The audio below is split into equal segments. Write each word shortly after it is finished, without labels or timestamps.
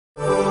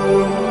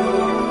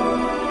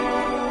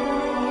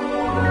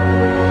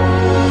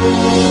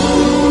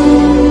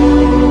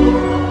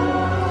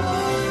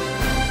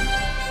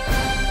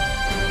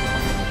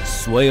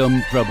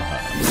Swayam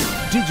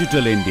Prabha.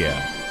 Digital India.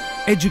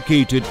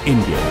 Educated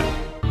India.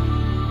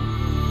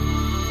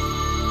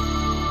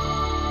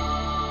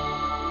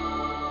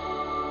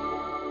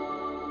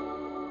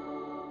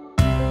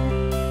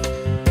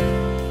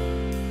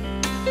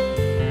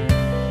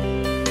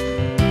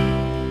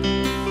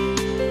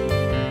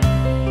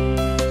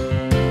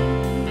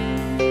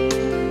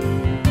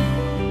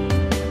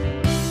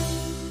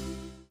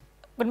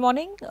 Good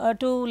morning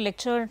to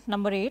lecture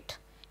number 8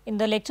 in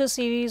the lecture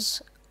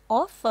series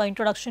of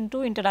Introduction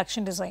to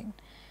Interaction Design.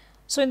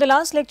 So, in the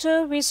last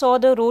lecture we saw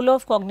the role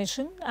of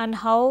cognition and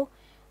how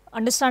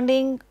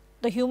understanding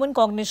the human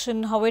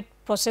cognition, how it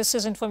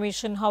processes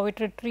information, how it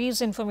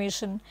retrieves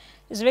information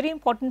is very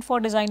important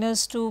for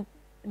designers to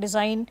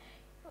design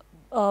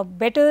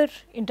better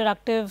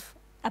interactive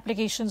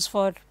applications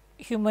for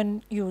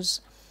human use.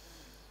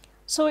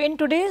 So, in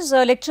today's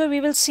lecture we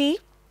will see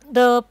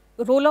the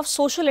role of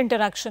social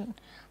interaction,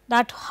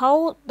 that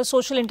how the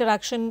social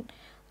interaction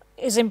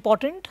is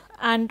important,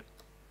 and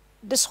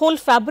this whole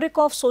fabric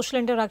of social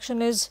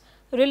interaction is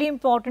really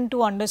important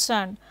to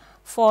understand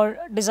for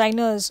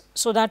designers,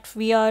 so that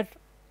we are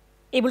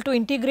able to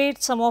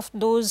integrate some of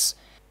those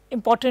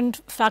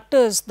important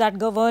factors that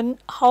govern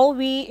how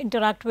we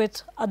interact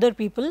with other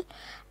people.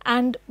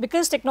 And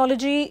because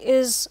technology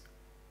is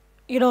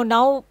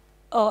now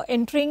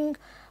entering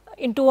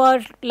into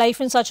our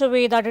life in such a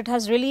way that it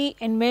has really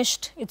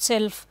enmeshed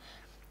itself,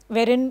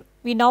 wherein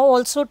we now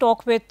also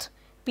talk with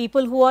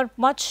people who are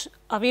much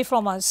away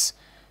from us.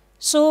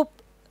 So,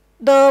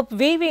 the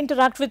way we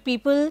interact with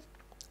people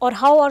or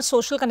how our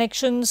social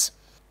connections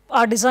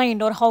are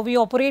designed or how we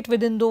operate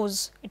within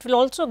those, it will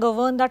also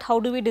govern that how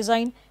do we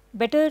design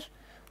better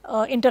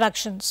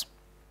interactions.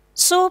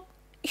 So,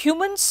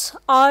 humans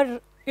are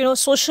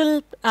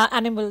social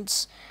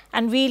animals,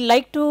 and we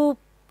like to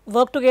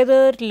work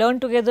together,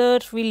 learn together,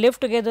 we live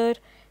together,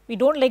 we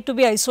do not like to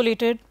be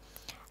isolated.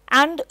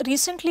 And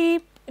recently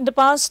in the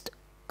past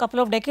couple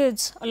of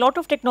decades, a lot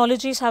of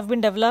technologies have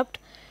been developed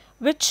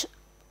which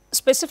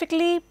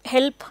specifically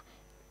help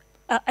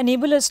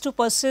enable us to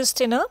persist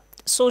in a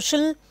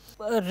social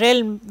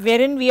realm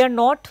wherein we are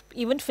not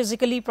even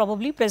physically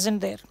probably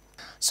present there.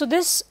 So,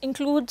 this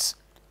includes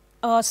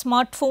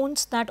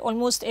smartphones that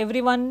almost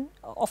everyone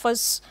of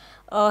us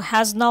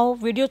has now,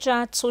 video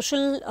chat,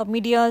 social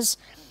medias,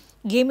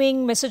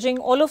 gaming, messaging,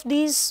 all of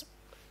these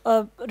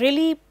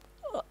really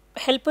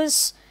help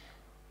us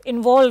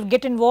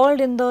get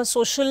involved in the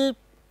social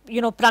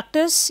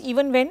practice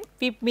even when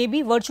we may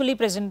be virtually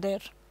present there.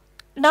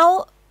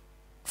 Now,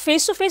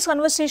 face to face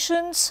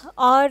conversations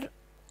are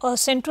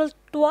central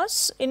to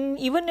us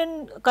even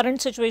in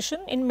current situation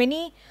in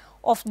many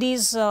of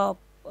these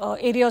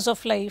areas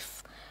of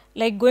life,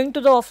 like going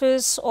to the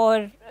office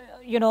or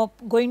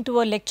going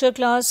to a lecture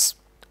class.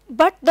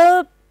 But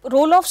the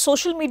role of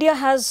social media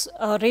has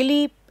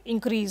really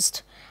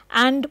increased,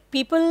 and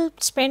people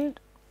spend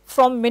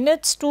from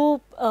minutes to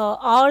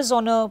hours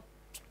on a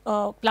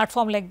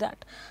platform like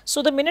that.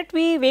 So, the minute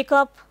we wake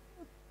up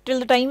till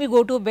the time we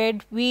go to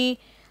bed,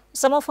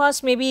 some of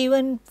us maybe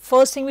even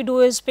first thing we do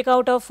is pick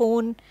out our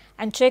phone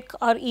and check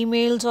our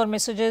emails or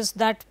messages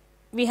that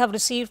we have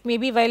received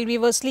maybe while we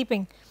were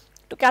sleeping,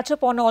 to catch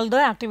up on all the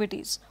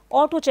activities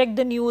or to check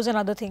the news and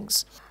other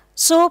things.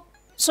 So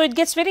it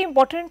gets very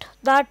important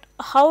that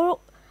how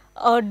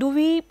do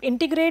we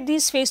integrate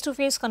these face to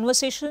face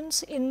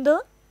conversations in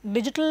the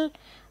digital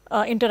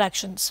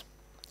interactions.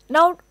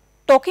 Now,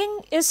 talking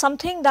is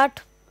something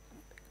that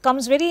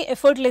comes very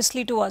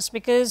effortlessly to us,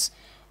 because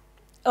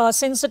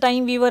since the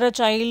time we were a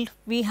child,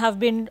 we have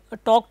been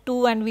talked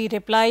to and we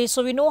reply.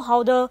 So, we know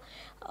how the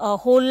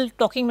whole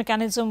talking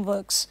mechanism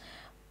works.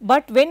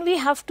 But when we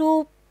have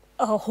to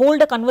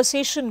hold a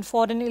conversation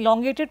for an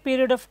elongated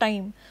period of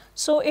time,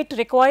 so it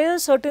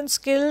requires certain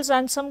skills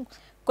and some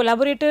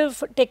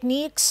collaborative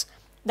techniques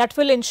that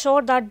will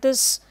ensure that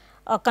this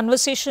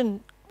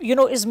conversation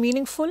is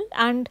meaningful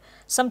and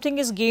something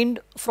is gained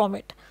from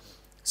it.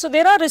 So,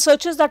 there are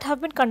researches that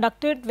have been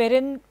conducted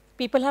wherein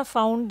people have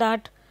found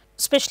that,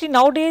 especially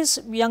nowadays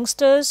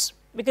youngsters,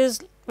 because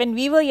when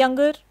we were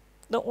younger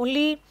the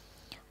only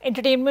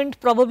entertainment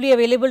probably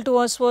available to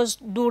us was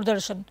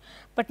Doordarshan,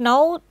 but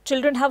now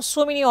children have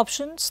so many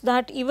options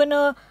that even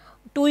a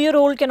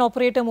 2-year-old can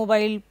operate a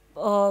mobile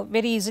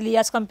very easily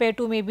as compared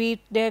to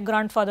maybe their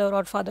grandfather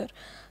or father.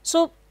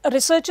 So,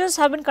 researchers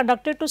have been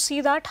conducted to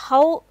see that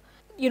how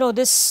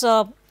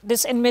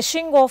this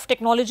enmeshing of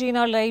technology in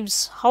our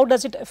lives, how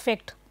does it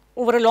affect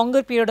over a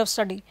longer period of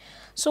study.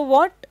 So,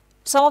 what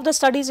some of the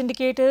studies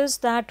indicate is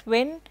that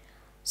when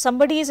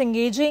somebody is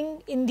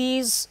engaging in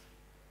these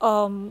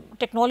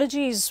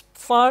technologies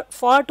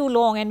far too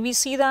long, and we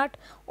see that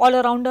all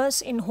around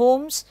us in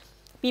homes,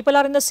 people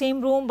are in the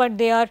same room but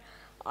they are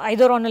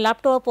either on a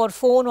laptop or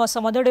phone or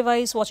some other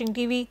device watching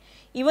TV.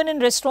 Even in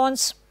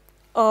restaurants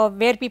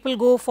where people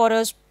go for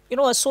a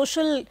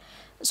social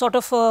sort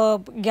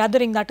of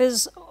gathering, that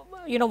is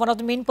one of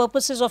the main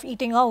purposes of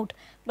eating out,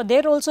 but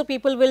there also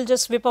people will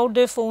just whip out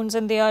their phones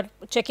and they are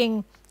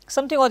checking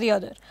something or the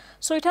other.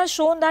 So, it has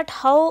shown that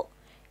how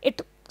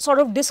it sort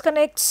of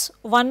disconnects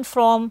one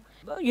from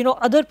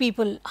other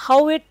people,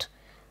 how it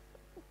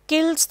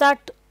kills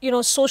that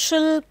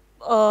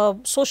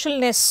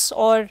socialness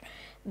or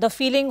the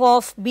feeling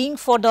of being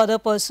for the other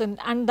person,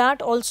 and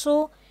that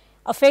also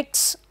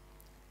affects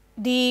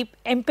the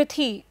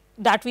empathy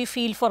that we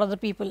feel for other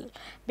people,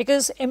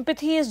 because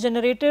empathy is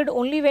generated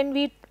only when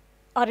we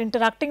are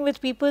interacting with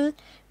people,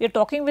 we are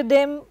talking with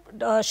them,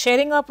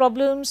 sharing our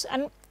problems,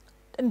 and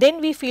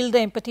then we feel the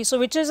empathy. So,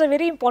 which is a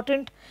very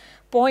important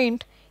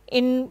point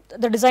in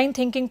the design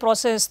thinking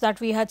process that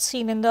we had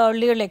seen in the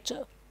earlier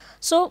lecture.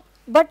 So,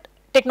 but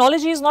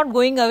technology is not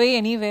going away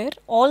anywhere,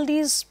 all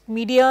these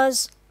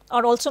medias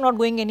are also not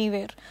going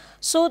anywhere.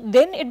 So,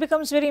 then it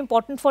becomes very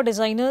important for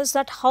designers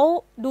that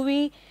how do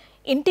we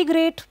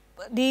integrate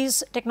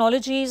these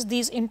technologies,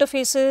 these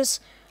interfaces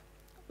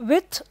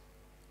with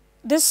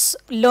this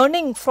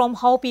learning from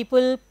how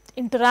people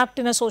interact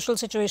in a social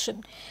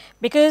situation,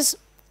 because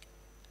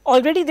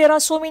already there are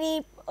so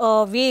many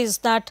ways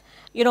that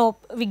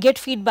we get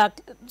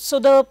feedback. So,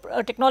 the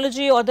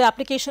technology or the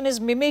application is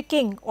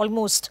mimicking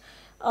almost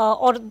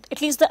or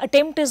at least the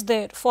attempt is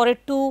there for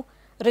it to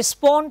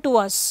respond to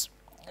us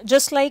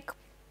just like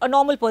a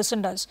normal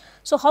person does.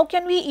 So, how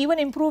can we even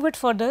improve it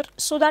further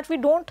so that we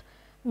do not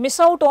miss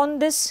out on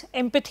this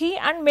empathy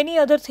and many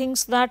other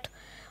things that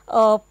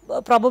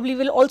probably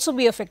will also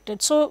be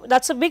affected. So,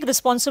 that is a big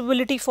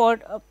responsibility for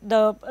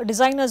the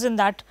designers in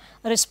that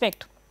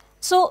respect.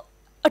 So,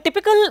 a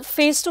typical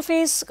face to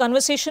face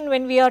conversation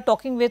when we are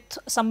talking with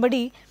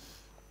somebody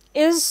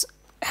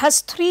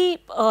has three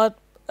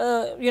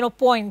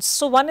points.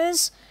 So, one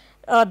is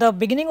the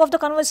beginning of the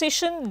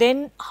conversation,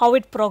 then how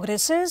it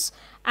progresses,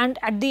 and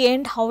at the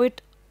end how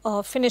it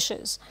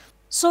finishes.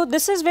 So,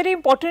 this is very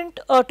important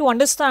to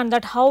understand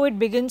that how it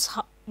begins,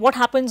 what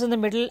happens in the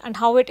middle and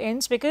how it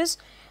ends, because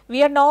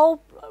we are now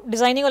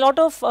designing a lot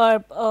of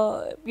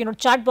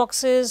chat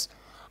boxes,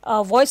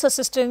 voice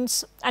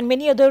assistants and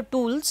many other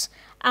tools,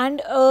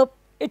 and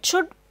it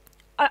should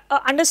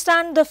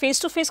understand the face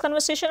to face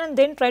conversation and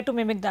then try to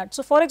mimic that.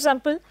 So, for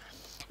example,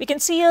 we can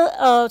see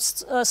a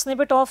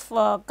snippet of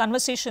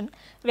conversation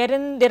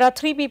wherein there are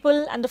three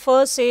people and the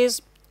first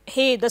says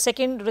hey, the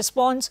second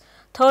responds,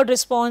 third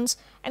responds,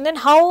 and then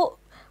how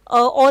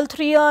all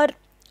three are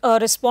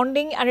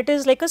responding, and it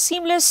is like a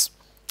seamless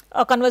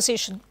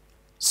conversation.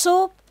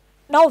 So,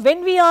 now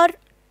when we are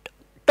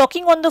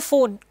talking on the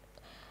phone,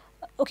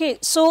 okay,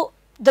 so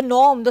the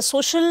norm, the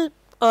social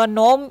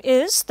norm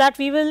is that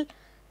we will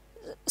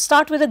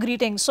start with a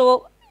greeting.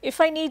 So,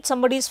 if I need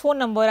somebody's phone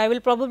number, I will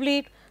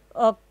probably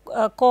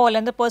call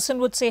and the person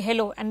would say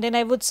hello, and then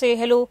I would say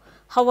hello,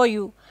 how are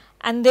you,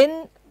 and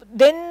then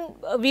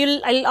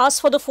I'll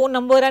ask for the phone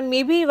number, and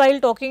maybe while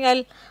talking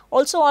I'll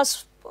also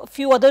ask a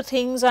few other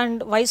things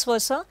and vice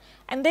versa,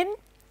 and then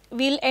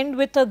we'll end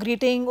with a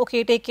greeting,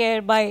 okay, take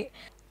care, bye.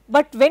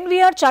 But when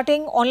we are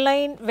chatting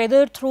online,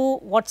 whether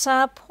through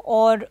WhatsApp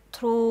or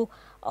through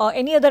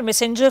any other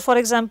messenger for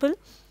example,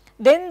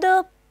 then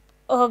the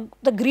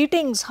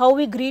greetings, how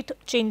we greet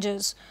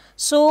changes.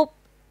 So,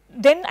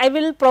 then I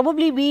will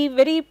probably be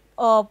very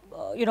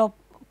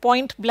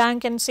point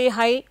blank and say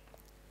hi,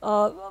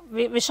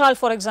 Vishal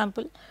for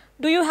example,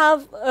 do you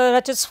have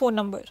Rachit's phone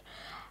number?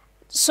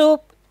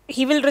 So,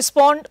 he will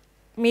respond,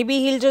 maybe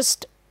he will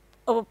just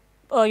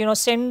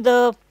send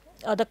the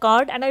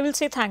card and I will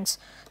say thanks.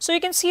 So, you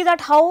can see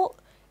that how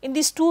in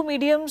these two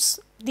mediums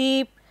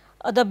the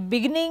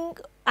beginning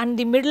and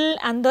the middle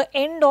and the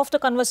end of the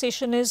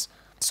conversation is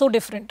so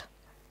different.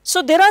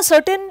 So, there are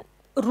certain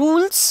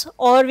rules,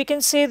 or we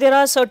can say there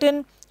are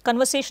certain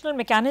conversational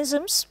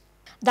mechanisms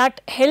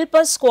that help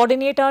us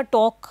coordinate our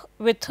talk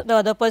with the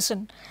other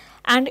person,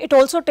 and it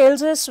also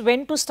tells us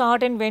when to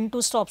start and when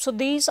to stop. So,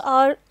 these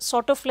are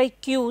sort of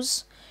like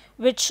cues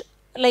which,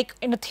 like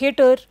in a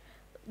theatre,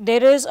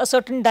 there is a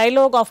certain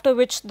dialogue after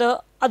which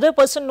the other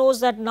person knows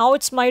that now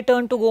it is my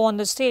turn to go on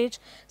the stage.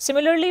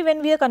 Similarly,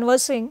 when we are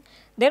conversing,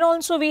 then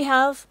also we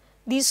have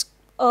these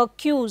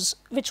cues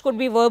which could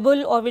be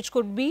verbal or which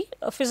could be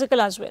physical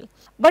as well.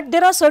 But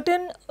there are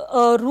certain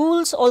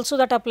rules also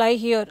that apply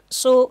here.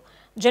 So,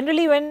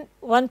 generally when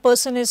one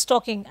person is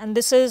talking, and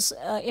this is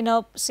in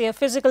a say a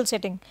physical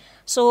setting,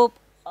 so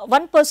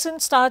one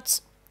person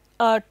starts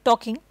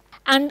talking,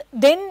 and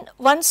then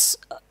once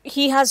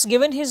he has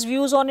given his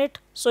views on it,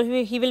 so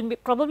he will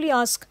probably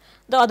ask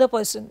the other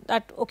person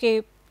that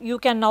okay, you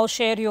can now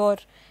share your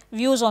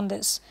views on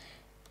this.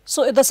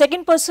 So, the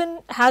second person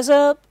has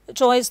a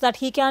choice that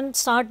he can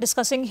start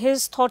discussing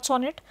his thoughts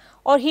on it,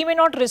 or he may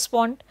not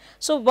respond.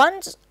 So,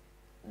 once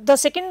the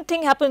second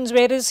thing happens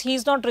whereas he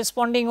is not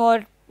responding,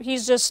 or he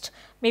is just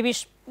maybe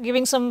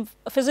giving some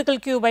physical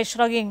cue by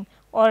shrugging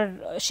or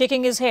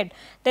shaking his head,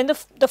 then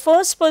the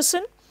first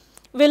person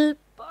will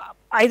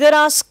either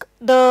ask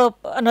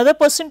another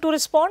person to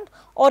respond,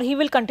 or he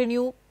will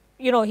continue,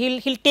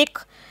 he'll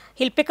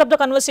pick up the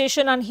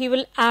conversation and he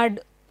will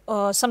add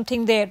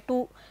something there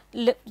to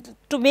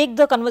make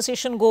the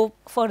conversation go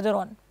further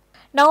on.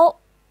 Now,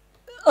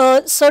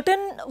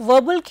 certain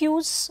verbal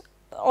cues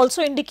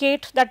also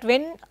indicate that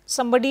when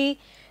somebody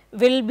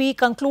will be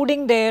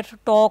concluding their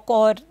talk,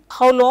 or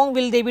how long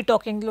will they be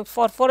talking. Look,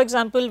 for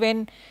example,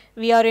 when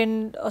we are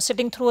in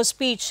sitting through a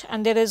speech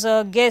and there is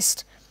a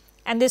guest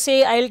and they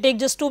say, I will take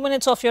just 2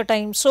 minutes of your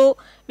time. So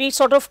we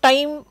sort of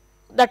time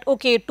that,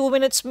 okay, 2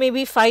 minutes,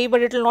 maybe 5,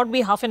 but it will not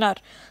be half an hour.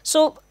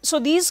 So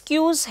these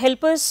cues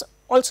help us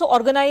also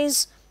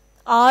organize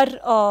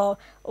our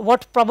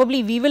what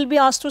probably we will be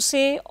asked to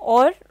say,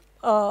 or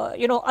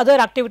other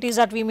activities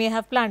that we may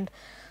have planned.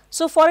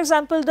 So for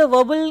example, the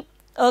verbal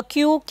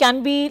cue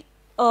can be,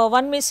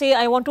 one may say,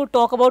 I want to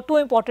talk about 2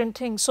 important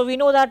things. So we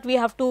know that we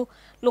have to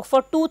look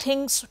for 2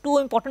 things, 2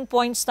 important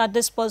points that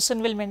this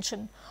person will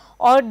mention.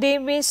 Or they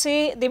may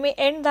say, they may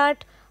end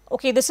that,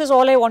 okay, this is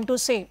all I want to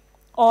say,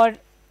 or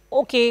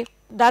okay,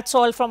 that's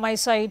all from my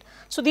side.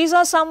 So these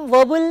are some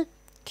verbal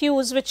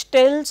cues which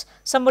tells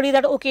somebody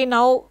that, okay,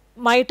 now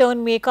my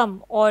turn may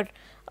come, or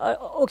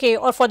okay,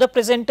 or for the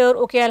presenter,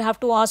 okay, I'll have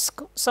to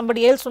ask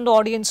somebody else from the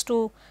audience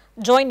to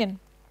join in.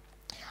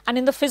 And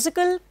in the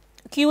physical,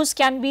 cues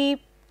can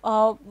be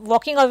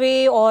walking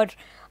away, or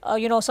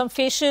some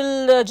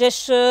facial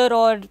gesture,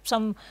 or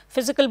some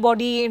physical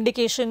body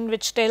indication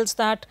which tells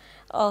that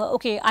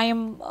okay,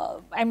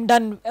 I'm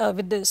done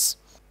with this.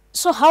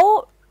 So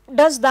how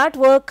does that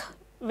work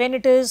when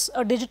it is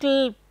a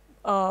digital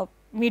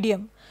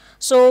medium?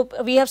 So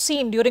we have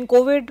seen during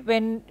COVID,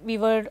 when we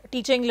were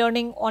teaching,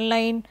 learning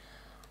online,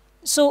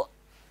 so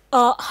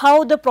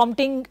how the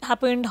prompting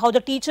happened, how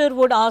the teacher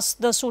would ask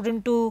the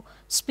student to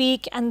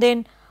speak, and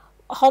then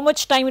how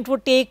much time it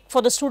would take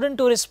for the student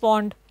to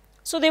respond.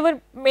 So there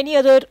were many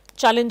other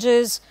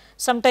challenges.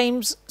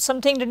 Sometimes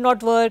something did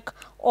not work,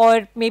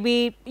 or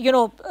maybe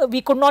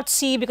we could not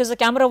see because the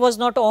camera was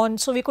not on,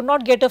 so we could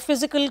not get a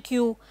physical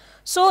cue.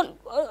 So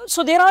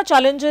there are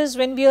challenges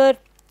when we are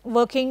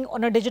working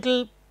on a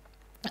digital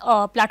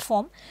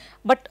platform,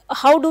 but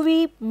how do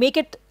we make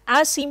it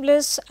as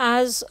seamless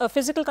as a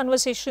physical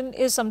conversation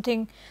is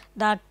something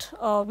that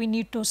we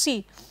need to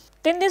see.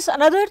 Then there's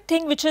another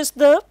thing, which is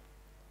the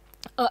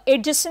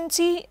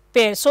adjacency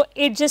pair. So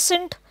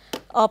adjacent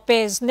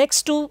pairs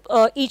next to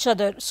each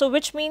other, so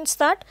which means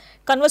that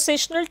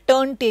conversational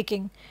turn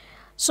taking.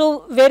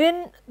 So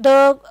wherein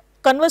the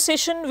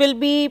conversation will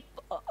be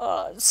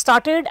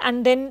started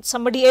and then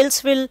somebody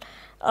else will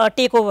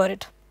take over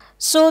it.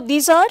 So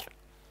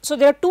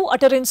there are 2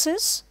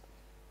 utterances.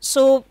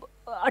 So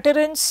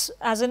utterance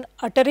as in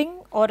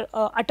uttering, or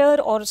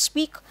utter or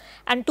speak,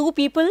 and 2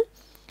 people,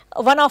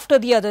 one after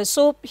the other.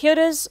 So here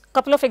is a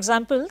couple of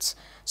examples.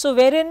 So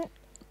wherein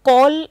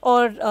call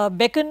or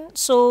beckon,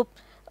 so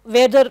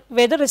where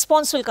the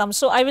response will come.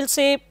 So I will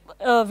say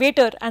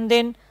waiter, and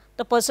then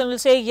the person will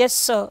say, yes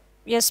sir,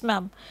 yes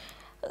ma'am.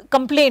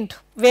 Complaint,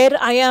 where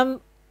I am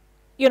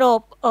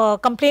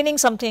complaining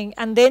something,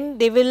 and then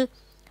they will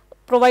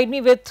provide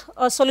me with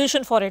a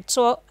solution for it.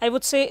 So I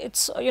would say,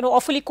 it's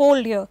awfully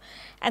cold here,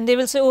 and they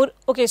will say, oh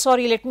okay,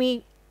 sorry, let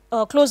me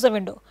close the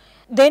window.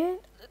 Then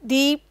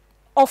the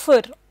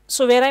offer,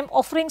 so where I am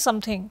offering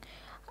something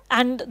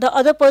and the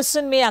other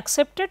person may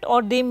accept it,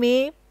 or they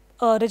may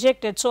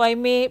reject it. So I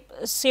may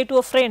say to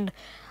a friend,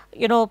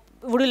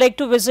 would you like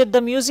to visit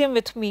the museum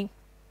with me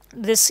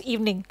this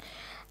evening?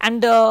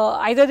 And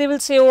either they will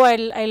say, oh,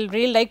 I'll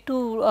really like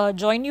to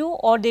join you,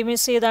 or they may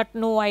say that,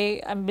 no,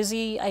 I am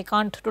busy, I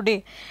can't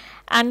today.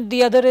 And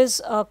the other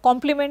is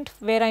compliment,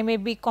 where I may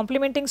be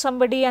complimenting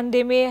somebody and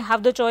they may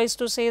have the choice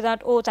to say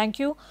that, oh, thank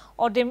you,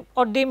 or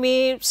they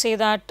may say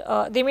that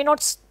they may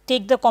not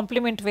take the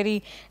compliment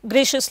very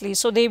graciously,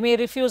 so they may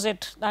refuse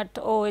it, that,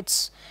 oh,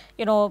 it's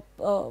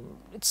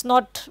it's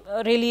not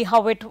really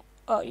how it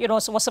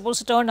was supposed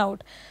to turn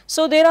out.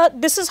 So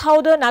this is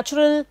how the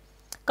natural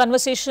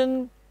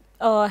conversation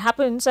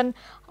happens, and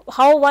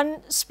how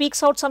one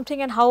speaks out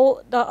something and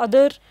how the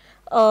other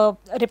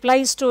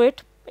replies to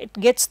it. It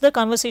gets the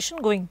conversation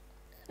going.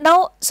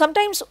 Now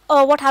sometimes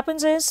what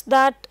happens is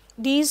that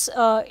these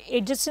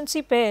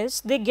adjacency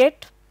pairs, they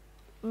get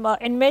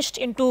enmeshed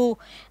into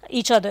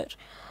each other.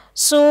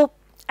 So,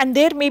 and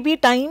there may be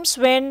times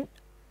when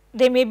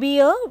there may be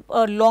a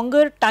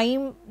longer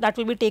time that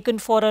will be taken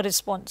for a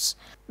response,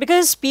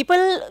 because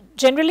people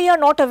generally are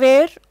not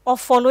aware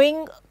of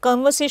following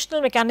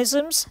conversational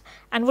mechanisms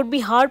and would be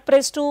hard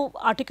pressed to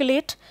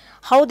articulate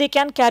how they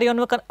can carry on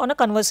a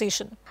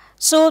conversation.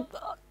 So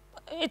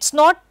it's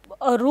not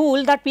a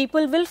rule that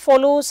people will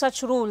follow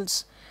such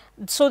rules.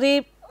 So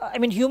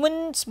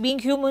humans being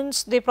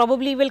humans, they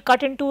probably will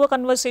cut into a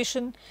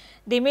conversation.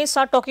 They may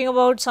start talking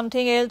about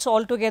something else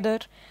altogether,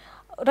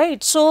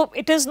 right? So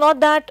it is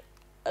not that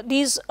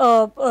these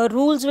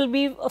rules will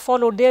be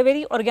followed. They are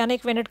very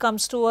organic when it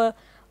comes to a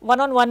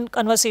one-on-one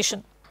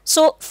conversation.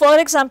 So for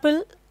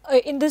example,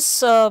 in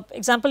this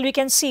example we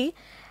can see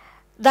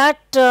that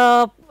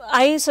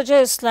I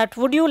suggest that,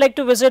 would you like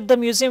to visit the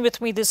museum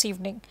with me this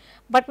evening?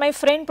 But my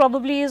friend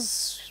probably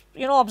is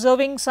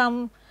observing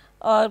some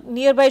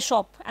nearby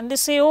shop, and they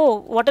say, oh,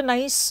 what a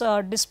nice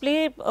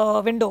display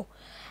window.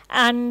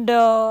 And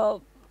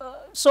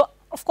so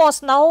of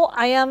course now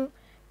I am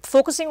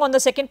focusing on the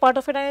second part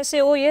of it, and I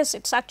say, oh yes,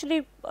 it's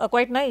actually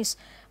quite nice.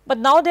 but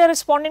now they are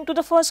responding to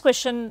the first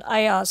question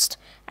I asked,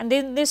 and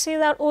then they say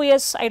that, oh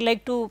yes, I'd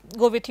like to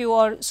go with you,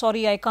 or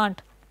sorry, I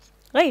can't,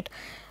 right.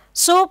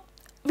 So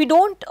we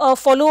don't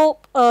follow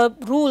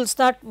rules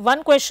that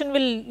one question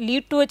will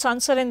lead to its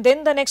answer and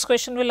then the next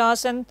question will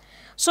ask, and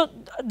so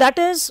that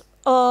is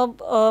how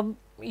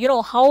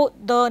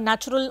the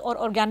natural or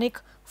organic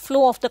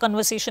flow of the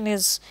conversation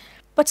is.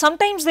 But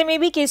sometimes there may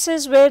be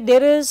cases where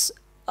there is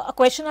a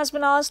question has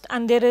been asked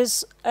and there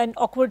is an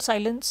awkward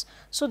silence,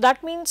 so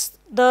that means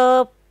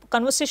the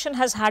conversation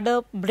has had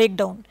a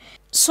breakdown.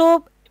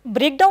 So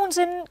breakdowns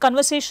in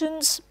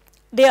conversations,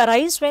 they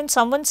arise when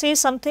someone says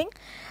something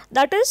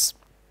that is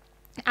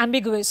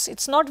ambiguous, it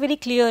is not very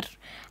clear,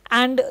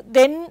 and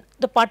then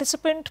the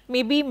participant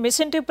may be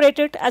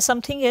misinterpreted as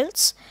something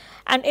else,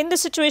 and in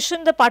this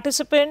situation the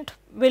participant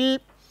will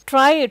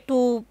try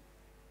to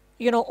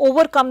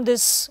overcome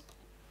this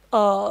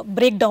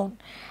breakdown,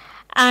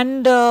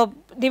 and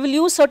they will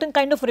use certain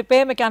kind of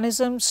repair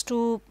mechanisms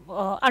to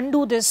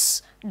undo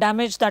this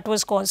damage that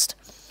was caused.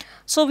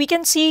 So we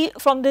can see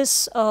from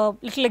this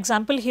little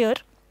example here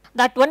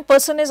that one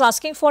person is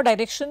asking for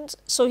directions.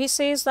 So he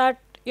says that,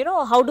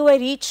 how do I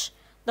reach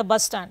the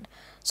bus stand?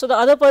 So the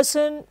other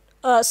person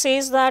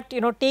says that,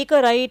 take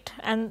a right,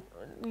 and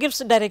gives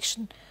a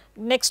direction,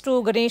 next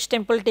to Ganesh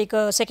temple take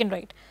a second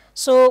right.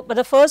 So but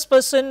the first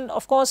person,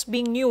 of course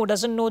being new,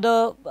 doesn't know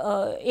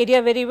the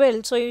area very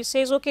well, so he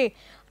says, okay,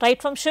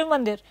 right from Shiv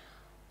Mandir.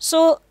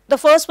 So the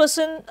first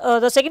person,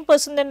 the second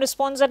person then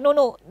responds that,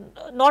 no,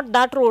 not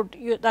that road,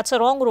 that's a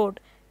wrong road,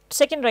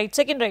 second right,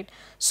 second right.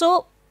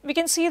 So we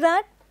can see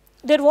that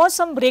there was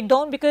some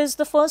breakdown because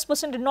the first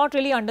person did not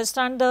really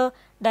understand the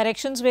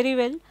directions very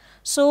well.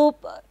 So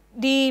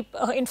the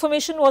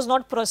information was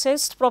not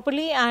processed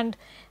properly, and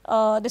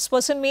this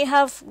person may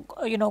have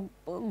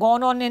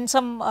gone on in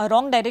some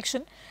wrong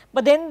direction,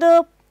 but then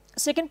the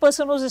second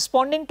person was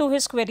responding to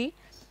his query,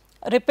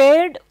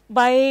 repaired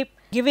by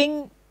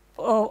giving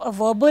a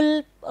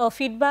verbal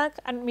feedback,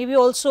 and maybe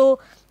also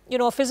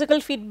a physical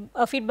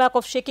feedback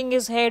of shaking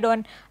his head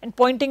and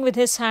pointing with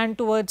his hand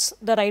towards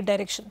the right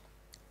direction.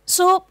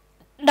 So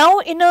now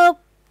in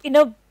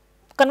a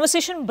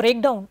conversation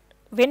breakdown,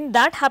 when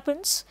that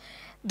happens,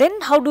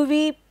 then how do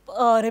we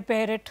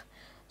repair it?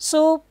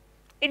 So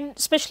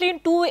especially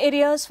in two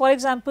areas, for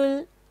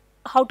example,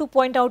 how to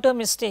point out a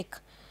mistake.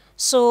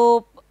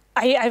 So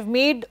I have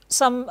made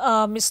some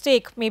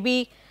mistake,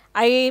 maybe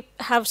I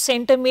have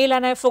sent a mail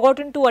and I have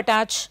forgotten to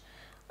attach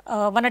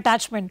one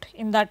attachment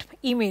in that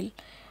email.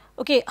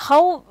 Okay,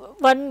 how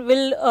one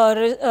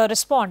will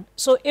respond?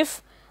 So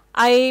if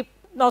I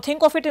now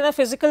think of it in a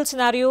physical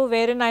scenario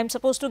wherein I am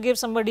supposed to give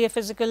somebody a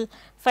physical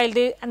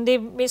file, and they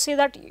may say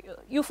that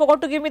you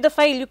forgot to give me the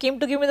file, you came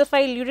to give me the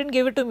file, you did not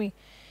give it to me.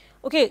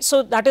 Okay,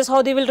 so that is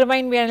how they will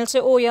remind me, and I will say,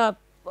 oh yeah,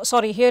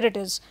 sorry, here it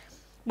is.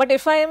 But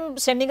if I am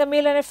sending a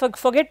mail and I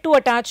forget to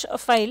attach a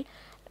file,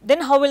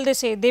 then how will they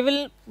say? They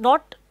will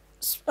not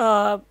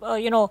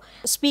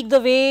speak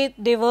the way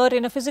they were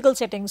in a physical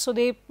setting. So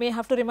they may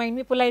have to remind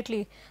me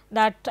politely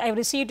that I have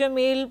received your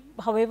mail,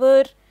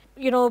 however,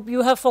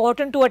 you have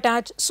forgotten to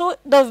attach. So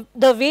the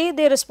way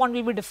they respond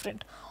will be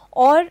different.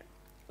 Or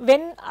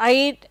when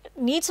I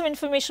need some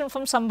information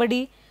from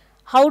somebody,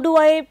 how do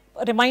I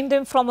remind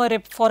them for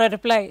a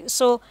reply?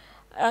 So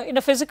in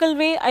a physical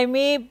way, I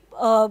may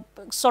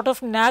sort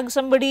of nag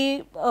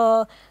somebody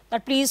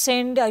that please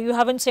send, you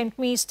haven't sent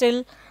me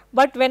still.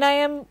 But when I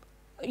am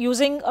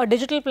using a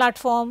digital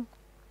platform,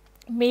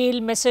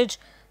 mail, message,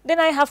 then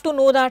I have to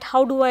know that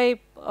how do I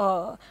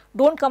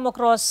don't come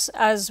across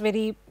as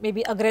very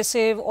maybe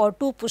aggressive or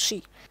too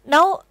pushy.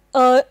 Now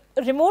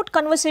remote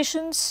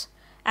conversations,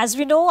 as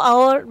we know,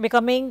 are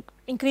becoming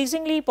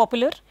increasingly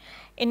popular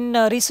in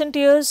recent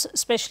years,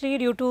 especially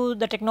due to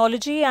the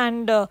technology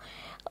and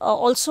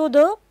also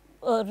the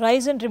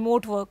rise in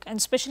remote work, and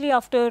especially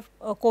after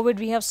COVID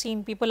we have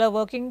seen people are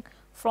working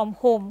from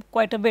home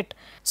quite a bit.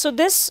 So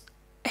this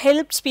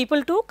helps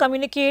people to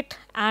communicate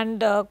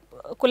and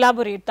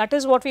collaborate. That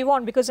is what we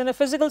want, because in a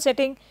physical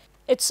setting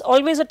it's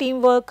always a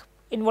teamwork.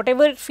 In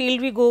whatever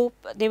field we go,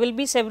 there will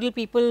be several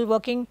people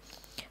working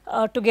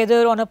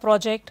together on a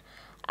project,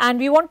 and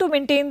we want to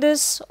maintain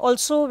this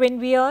also when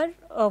we are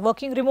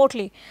working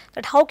remotely,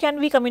 that how can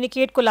we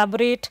communicate,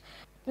 collaborate,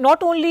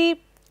 not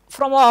only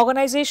from our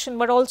organization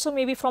but also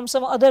maybe from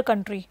some other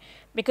country,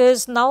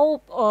 because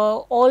now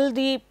all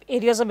the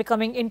areas are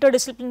becoming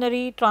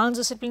interdisciplinary,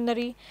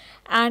 transdisciplinary,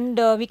 and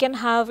we can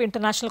have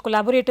international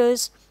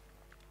collaborators.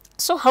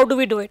 So how do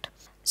we do it?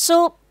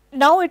 So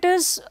now it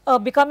is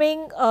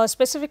becoming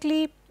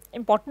specifically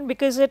important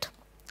because it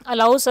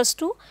allows us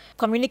to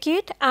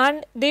communicate,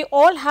 and they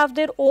all have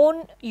their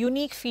own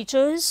unique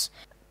features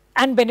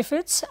and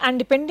benefits, and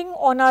depending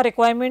on our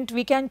requirement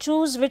we can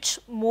choose which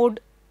mode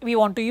we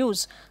want to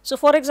use. So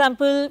for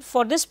example,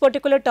 for this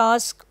particular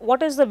task,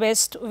 what is the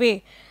best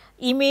way?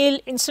 Email,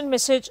 instant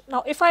message.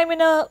 Now if I am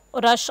in a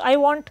rush, I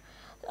want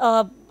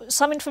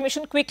some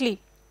information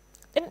quickly,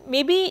 then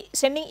maybe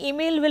sending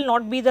email will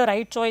not be the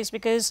right choice,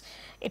 because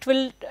it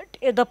will,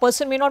 the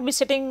person may not be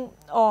sitting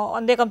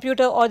on their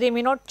computer, or they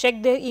may not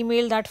check their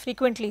email that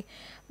frequently,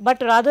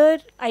 but rather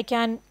I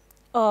can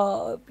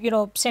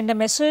send a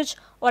message,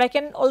 or I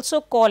can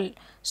also call,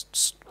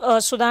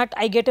 so that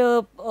I get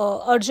a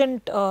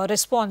urgent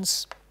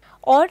response.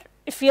 Or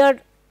if we are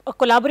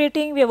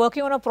collaborating, we are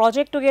working on a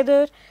project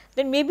together,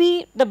 then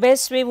maybe the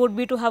best way would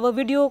be to have a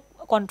video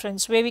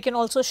conference where we can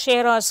also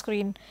share our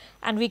screen,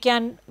 and we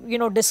can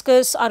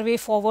discuss our way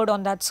forward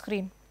on that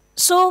screen.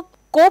 So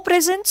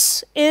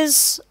co-presence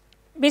is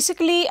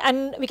basically,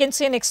 and we can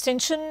say, an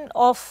extension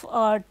of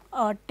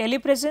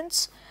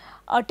telepresence.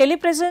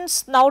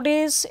 Telepresence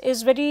nowadays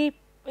is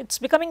it's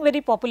becoming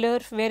very popular,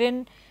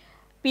 wherein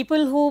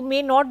people who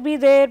may not be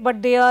there,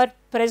 but they are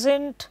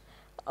present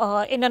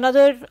in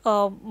another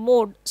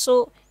mode.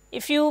 So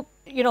if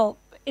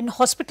in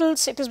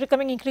hospitals it is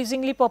becoming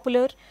increasingly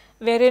popular,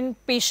 wherein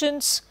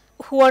patients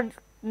who are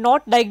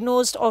not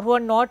diagnosed or who are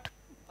not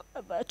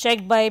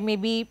checked by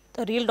maybe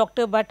a real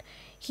doctor, but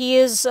he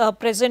is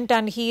present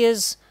and he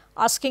is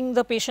asking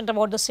the patient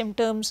about the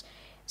symptoms.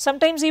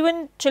 Sometimes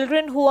even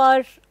children who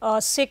are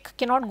sick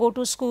cannot go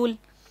to school,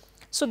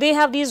 so they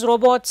have these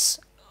robots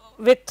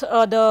with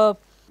the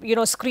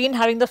screen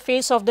having the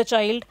face of the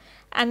child,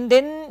 and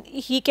then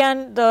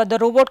the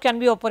robot can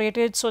be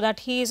operated so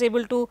that he is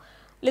able to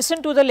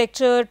listen to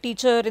the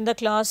teacher in the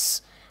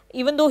class,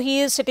 even though he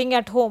is sitting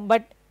at home,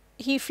 but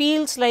he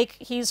feels like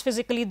he is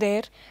physically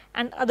there,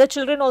 and other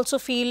children also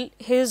feel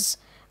his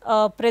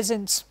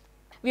presence.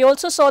 We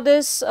also saw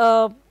this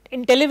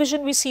in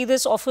television. We see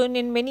this often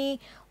in many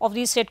of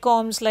these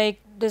sitcoms,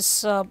 like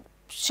this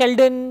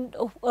Sheldon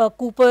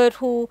Cooper,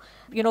 who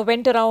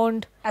went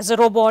around as a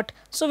robot.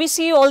 So we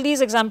see all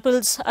these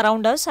examples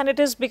around us, and it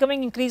is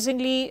becoming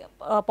increasingly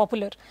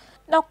popular.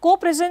 Now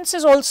co-presence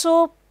is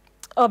also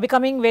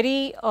becoming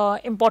very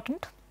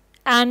important,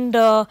 and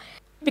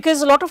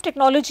because a lot of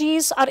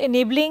technologies are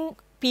enabling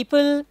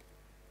people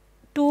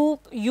to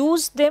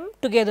use them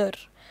together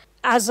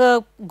as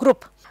a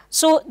group.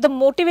 So the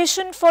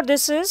motivation for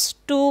this is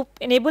to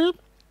enable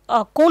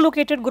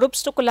co-located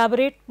groups to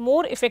collaborate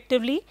more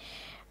effectively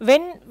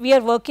when we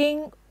are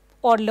working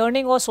or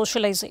learning or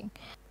socializing.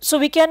 So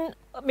we can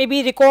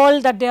maybe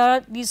recall that there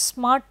are these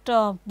smart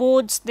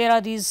boards, there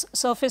are these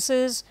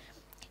surfaces.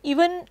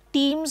 Even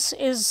Teams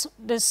is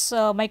this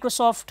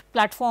Microsoft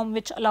platform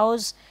which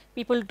allows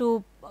people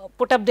to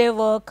put up their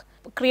work,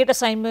 create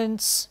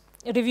assignments,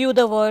 review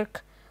the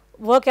work,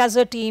 work as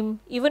a team.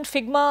 Even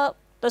Figma,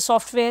 the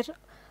software,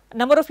 a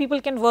number of people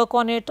can work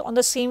on it on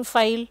the same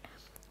file.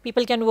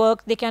 People can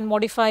work, they can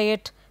modify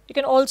it. You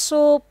can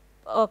also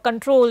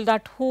control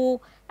that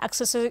who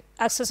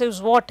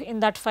accesses what in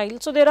that file.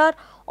 So there are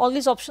all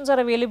these options are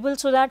available,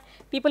 so that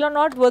people are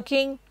not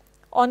working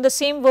on the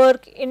same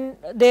work in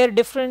their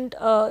different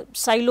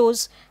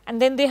silos,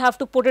 and then they have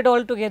to put it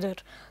all together.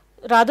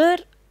 Rather,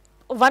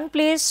 one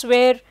place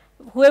where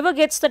whoever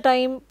gets the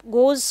time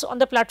goes on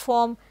the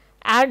platform,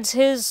 adds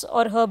his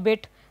or her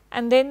bit,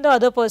 and then the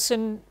other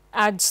person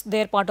adds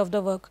their part of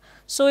the work.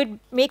 So it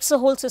makes the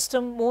whole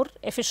system more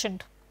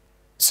efficient.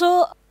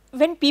 So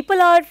when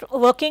people are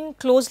working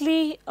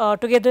closely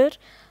together,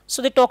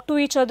 so they talk to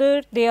each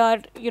other, they are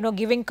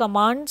giving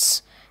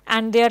commands,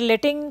 and they are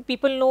letting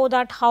people know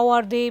that how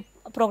are they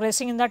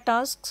progressing in that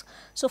tasks.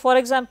 So for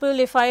example,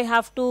 if I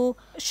have to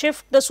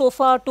shift the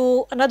sofa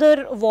to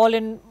another wall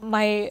in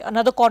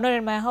another corner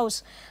in my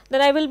house,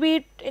 then I will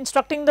be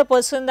instructing the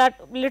person that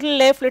little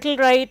left, little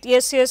right,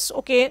 yes, yes,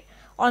 okay,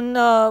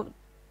 on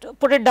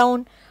put it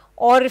down.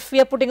 Or if we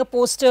are putting a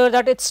poster,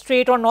 that it's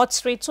straight or not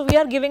straight. So we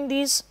are giving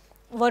these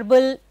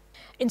verbal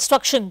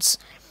instructions.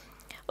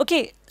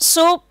 Okay,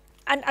 so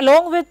and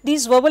along with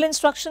these verbal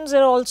instructions,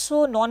 there are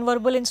also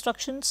non-verbal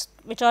instructions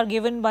which are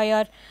given by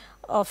our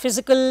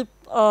physical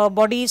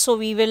body. So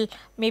we will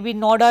maybe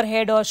nod our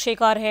head or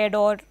shake our head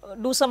or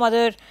do some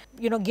other,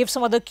 give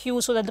some other cue,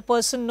 so that the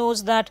person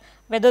knows that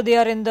whether they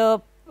are in the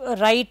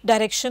right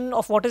direction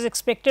of what is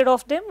expected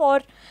of them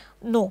or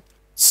no.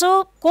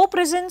 So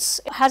co-presence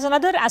has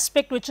another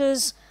aspect, which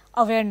is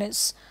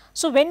awareness.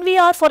 So when we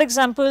are, for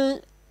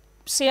example,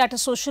 say at a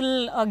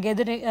social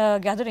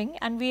gathering,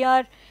 and we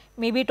are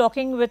maybe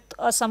talking with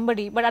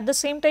somebody, but at the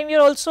same time we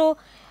are also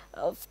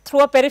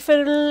through a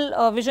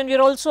peripheral vision, we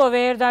are also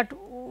aware that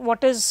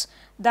what is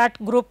that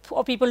group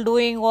of people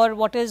doing, or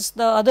what is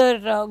the other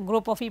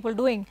group of people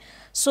doing.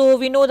 So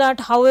we know that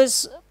how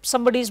is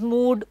somebody's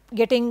mood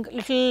getting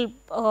little,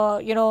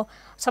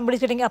 somebody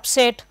is getting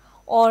upset,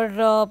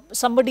 or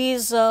somebody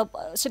is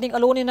sitting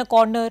alone in a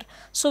corner.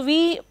 So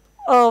we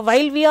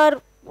while we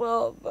are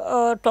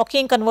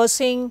talking,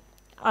 conversing,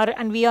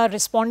 and we are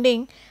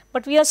responding,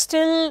 but we are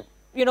still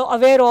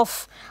aware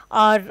of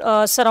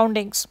our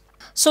surroundings.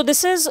 So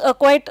this is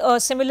quite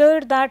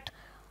similar, that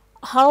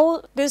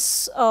how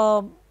this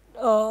how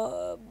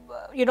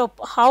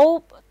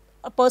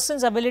a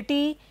person's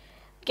ability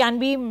can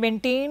be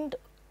maintained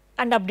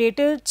and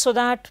updated, so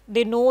that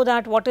they know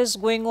that what is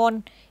going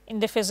on in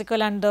the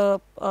physical and the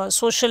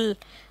social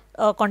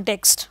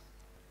context.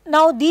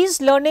 Now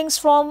these learnings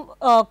from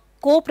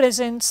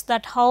co-presence,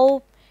 that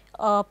how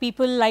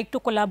people like to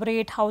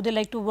collaborate, how they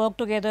like to work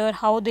together,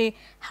 how they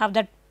have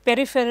that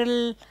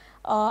peripheral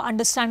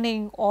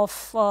understanding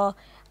of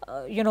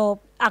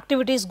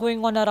activities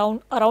going on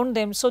around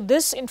them. So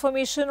this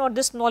information or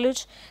this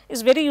knowledge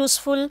is very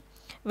useful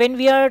when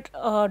we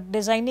are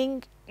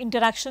designing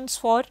interactions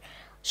for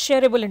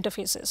shareable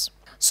interfaces.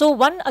 So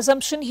one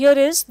assumption here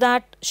is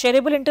that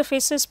shareable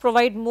interfaces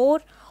provide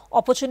more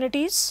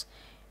opportunities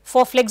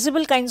for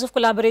flexible kinds of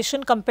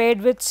collaboration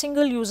compared with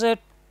single user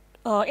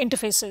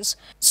interfaces.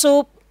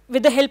 So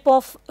with the help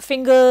of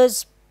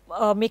fingers,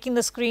 making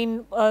the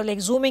screen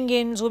like zooming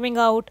in, zooming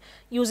out,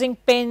 using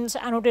pens,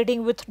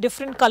 annotating with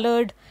different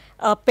colored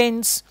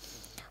pens.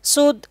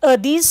 So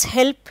these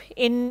help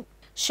in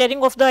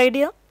sharing of the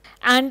idea,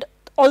 and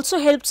also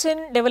helps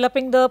in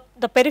developing the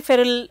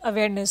peripheral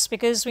awareness,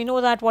 because we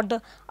know that what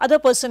the other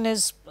person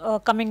is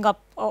coming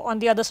up on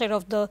the other side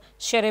of the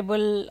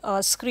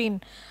shareable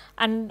screen,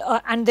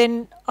 and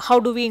then how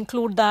do we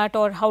include that,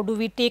 or how do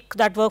we take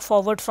that work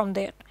forward from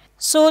there.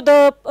 So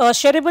the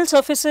shareable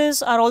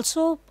surfaces are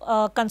also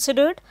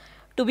considered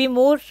to be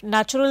more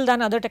natural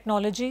than other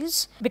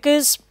technologies,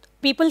 because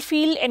people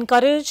feel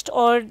encouraged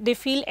or they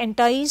feel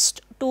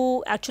enticed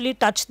to actually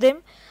touch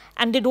them,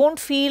 and they do not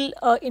feel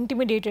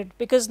intimidated,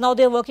 because now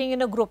they are working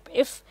in a group.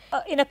 If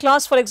in a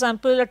class, for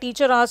example, a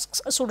teacher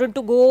asks a student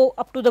to go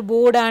up to the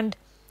board and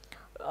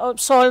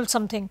solve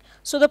something,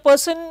 so the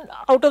person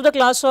out of the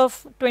class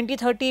of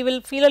 20-30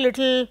 will feel a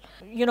little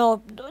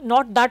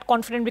not that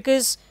confident,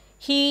 because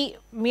he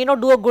may not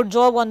do a good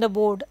job on the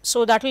board,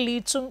 so that will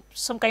lead to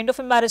some kind of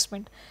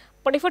embarrassment.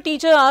 But if a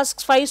teacher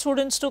asks 5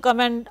 students to come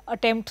and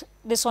attempt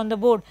this on the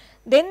board,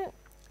 then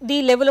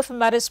the level of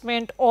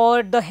embarrassment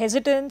or the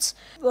hesitance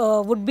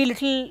would be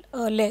little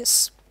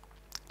less.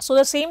 So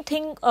the same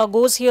thing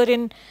goes here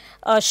in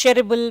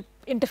shareable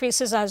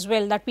interfaces as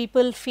well, that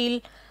people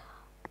feel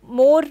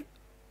more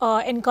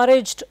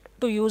encouraged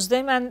to use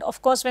them, and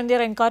of course when they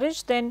are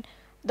encouraged, then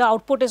the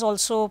output is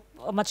also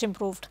much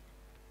improved.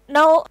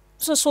 Now,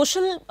 so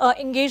social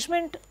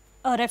engagement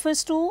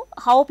refers to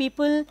how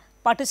people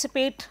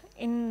participate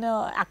in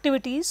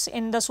activities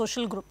in the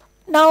social group.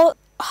 Now,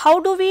 how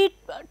do we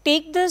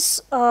take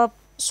this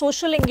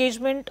social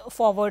engagement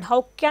forward?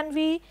 How can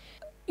we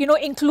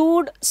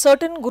include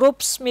certain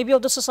groups maybe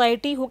of the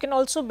society who can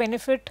also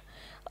benefit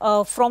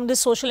from this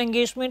social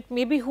engagement,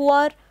 maybe who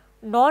are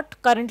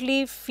not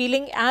currently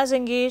feeling as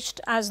engaged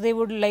as they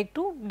would like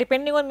to,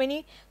 depending on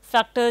many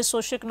factors,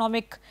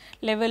 socioeconomic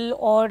level,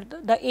 or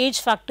the age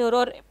factor,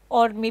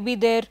 or maybe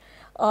their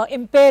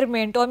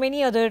impairment, or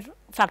many other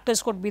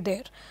factors could be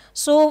there.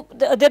 So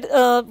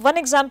one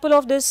example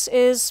of this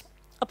is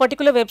a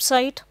particular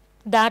website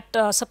that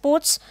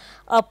supports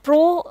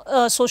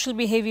pro social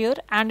behavior,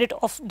 and it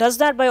does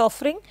that by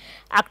offering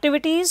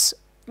activities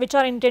which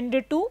are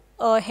intended to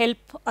help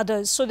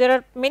others. So there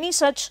are many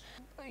such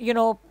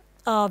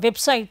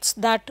websites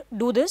that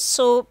do this.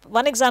 So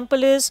one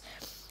example is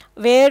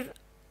where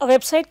a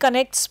website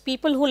connects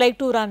people who like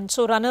to run,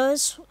 so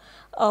runners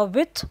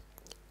with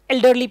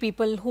elderly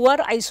people who are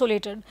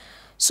isolated.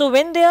 So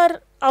when they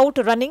are out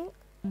running,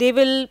 they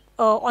will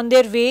on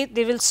their way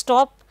they will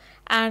stop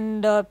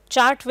and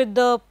chat with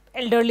the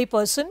elderly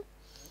person,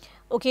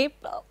 okay,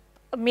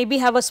 maybe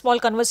have a small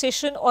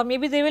conversation, or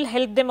maybe they will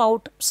help them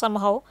out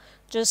somehow,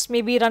 just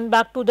maybe run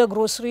back to the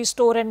grocery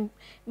store and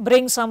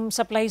bring some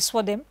supplies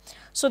for them.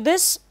 So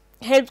this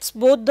helps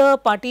both the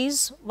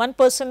parties. One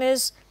person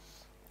is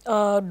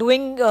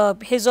doing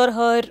his or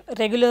her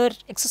regular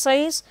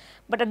exercise,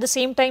 but at the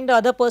same time the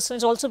other person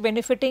is also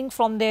benefiting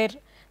from their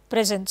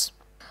presence.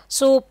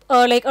 So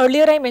like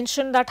earlier I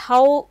mentioned that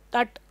how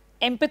that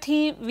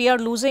empathy, we are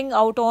losing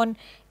out on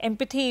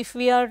empathy if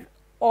we are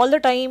all the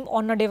time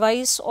on a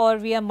device, or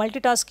we are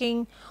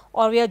multitasking,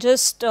 or we are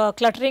just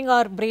cluttering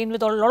our brain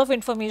with a lot of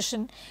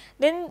information.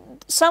 Then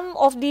some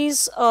of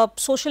these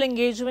social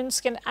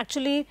engagements can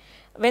actually,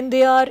 when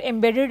they are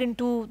embedded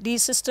into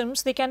these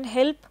systems, they can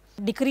help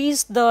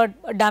decrease the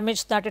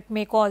damage that it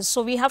may cause.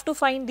 So we have to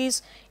find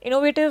these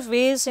innovative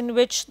ways in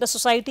which the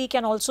society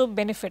can also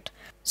benefit.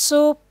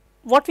 So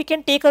what we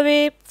can take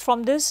away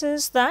from this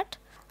is that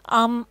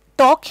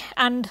talk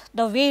and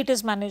the way it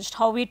is managed,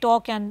 how we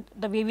talk and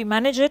the way we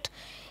manage it,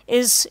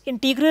 is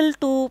integral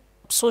to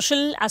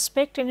social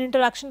aspect in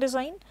interaction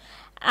design,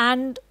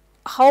 and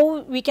how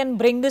we can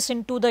bring this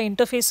into the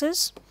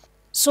interfaces.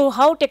 So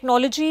how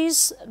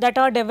technologies that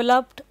are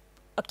developed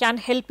can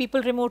help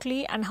people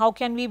remotely, and how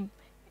can we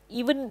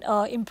even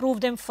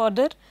improve them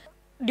further.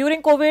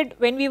 During COVID,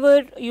 when we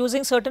were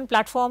using certain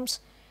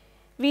platforms,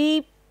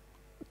 we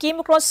came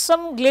across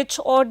some glitch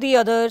or the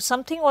other,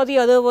 something or the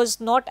other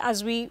was not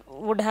as we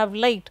would have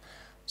liked.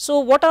 So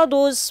what are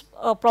those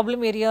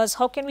problem areas?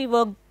 How can we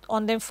work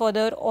on them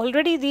further?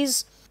 Already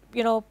these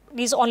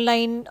these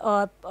online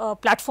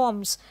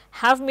platforms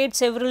have made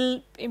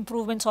several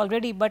improvements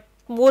already, but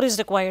more is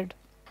required.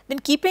 Then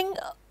keeping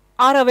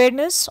our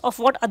awareness of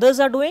what others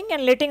are doing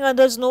and letting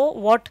others know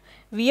what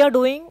we are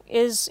doing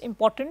is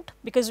important,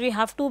 because we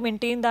have to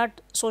maintain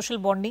that social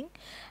bonding,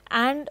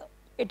 and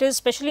it is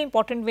especially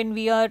important when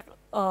we are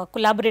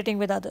collaborating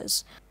with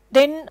others.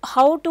 Then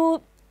how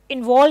to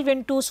involve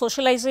into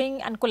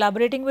socializing and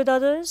collaborating with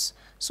others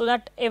so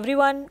that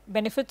everyone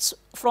benefits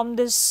from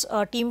this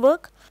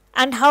teamwork,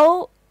 and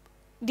how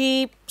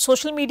the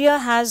social media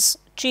has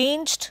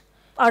changed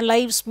our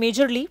lives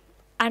majorly,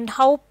 and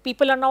how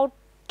people are now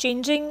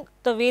changing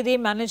the way they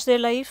manage their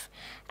life,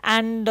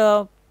 and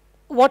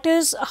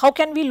how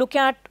can we look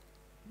at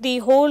the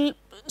whole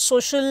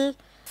social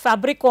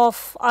fabric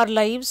of our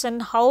lives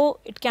and how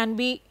it can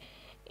be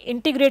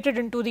integrated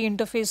into the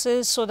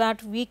interfaces so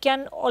that we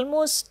can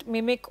almost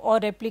mimic or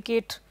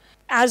replicate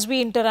as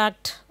we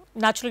interact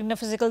naturally in a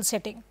physical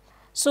setting.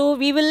 So,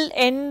 we will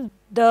end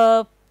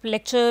the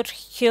lecture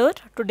here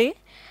today,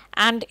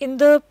 and in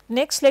the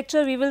next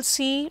lecture we will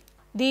see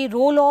the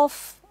role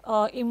of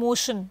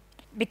emotion,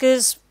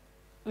 because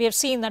we have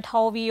seen that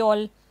how we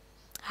all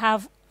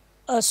have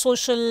a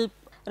social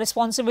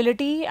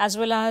responsibility as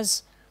well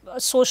as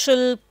a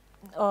social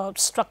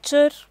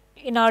structure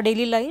in our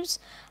daily lives,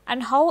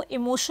 and how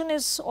emotion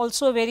is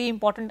also a very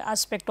important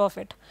aspect of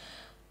it,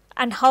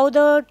 and how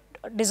the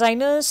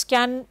designers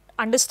can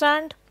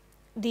understand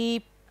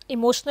the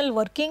emotional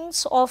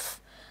workings of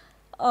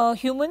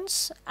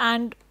humans,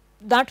 and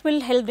that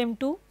will help them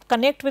to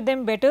connect with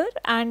them better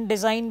and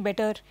design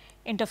better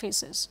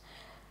interfaces.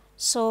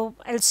 So,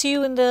 I will see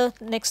you in the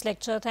next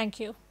lecture. Thank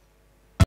you.